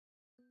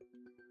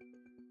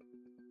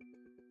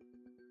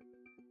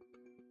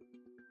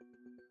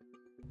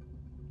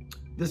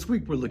This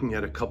week we're looking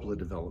at a couple of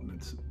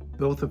developments,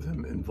 both of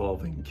them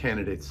involving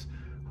candidates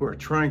who are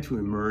trying to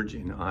emerge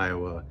in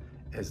Iowa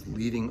as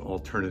leading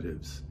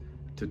alternatives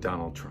to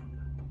Donald Trump.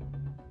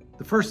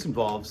 The first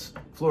involves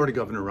Florida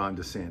Governor Ron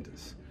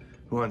DeSantis,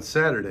 who on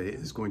Saturday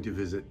is going to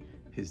visit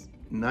his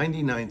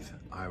 99th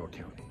Iowa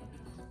county.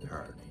 There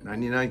are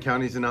 99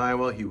 counties in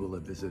Iowa. He will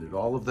have visited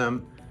all of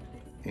them.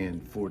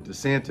 And for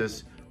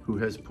DeSantis, who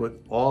has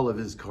put all of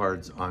his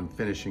cards on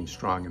finishing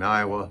strong in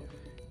Iowa,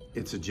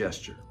 it's a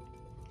gesture.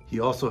 He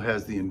also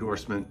has the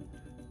endorsement,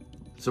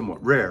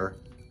 somewhat rare,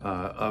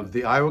 of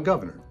the Iowa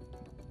governor,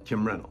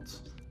 Kim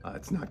Reynolds.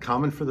 It's not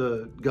common for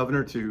the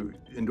governor to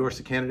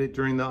endorse a candidate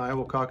during the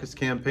Iowa Caucus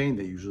campaign.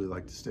 They usually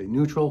like to stay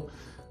neutral,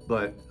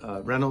 but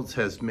Reynolds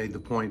has made the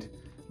point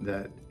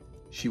that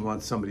she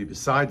wants somebody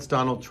besides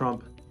Donald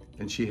Trump,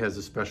 and she has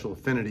a special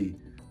affinity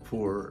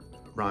for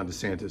Ron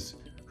DeSantis,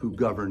 who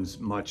governs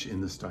much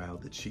in the style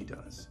that she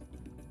does.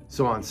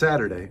 So on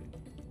Saturday,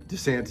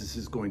 DeSantis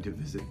is going to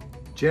visit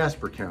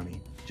Jasper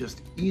County,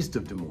 just east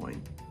of Des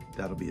Moines.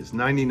 That'll be his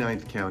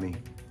 99th county,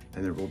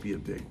 and there will be a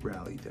big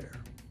rally there.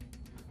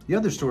 The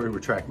other story we're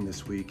tracking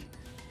this week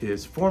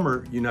is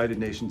former United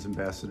Nations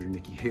Ambassador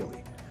Nikki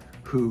Haley,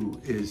 who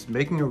is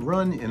making a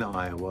run in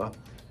Iowa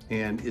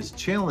and is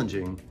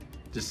challenging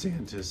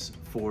DeSantis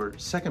for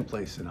second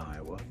place in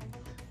Iowa.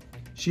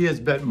 She has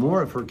bet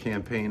more of her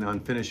campaign on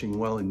finishing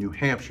well in New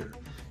Hampshire.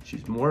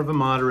 She's more of a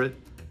moderate.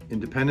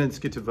 Independents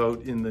get to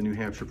vote in the New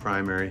Hampshire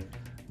primary,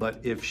 but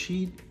if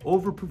she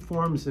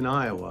overperforms in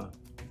Iowa,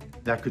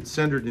 that could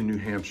send her to New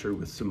Hampshire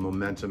with some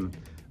momentum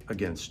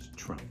against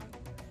Trump.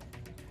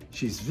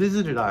 She's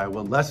visited Iowa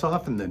less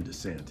often than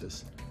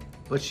DeSantis,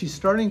 but she's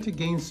starting to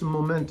gain some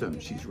momentum.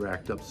 She's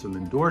racked up some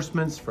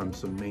endorsements from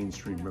some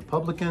mainstream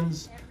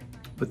Republicans.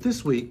 But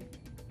this week,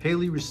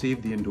 Haley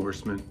received the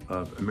endorsement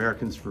of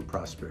Americans for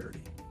Prosperity,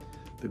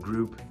 the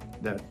group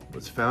that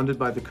was founded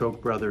by the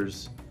Koch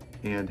brothers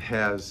and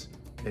has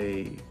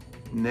a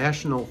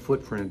national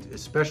footprint,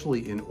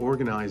 especially in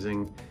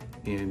organizing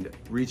and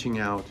reaching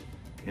out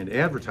and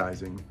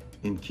advertising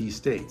in key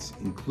states,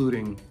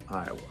 including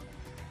Iowa.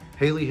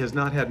 Haley has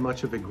not had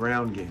much of a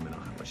ground game in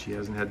Iowa. She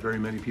hasn't had very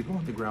many people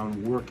on the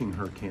ground working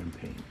her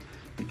campaign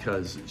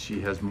because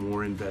she has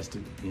more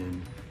invested in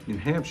New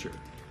Hampshire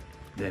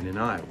than in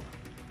Iowa.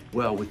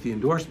 Well, with the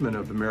endorsement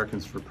of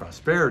Americans for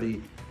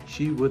Prosperity,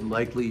 she would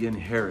likely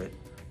inherit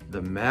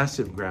the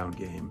massive ground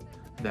game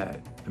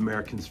that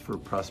Americans for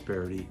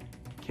Prosperity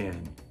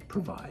can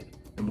provide.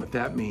 And what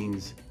that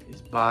means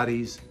is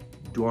bodies,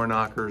 door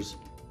knockers,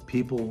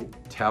 people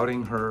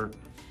touting her,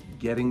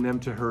 getting them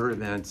to her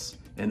events,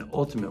 and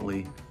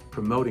ultimately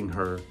promoting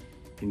her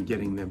and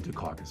getting them to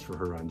caucus for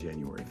her on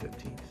January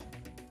 15th.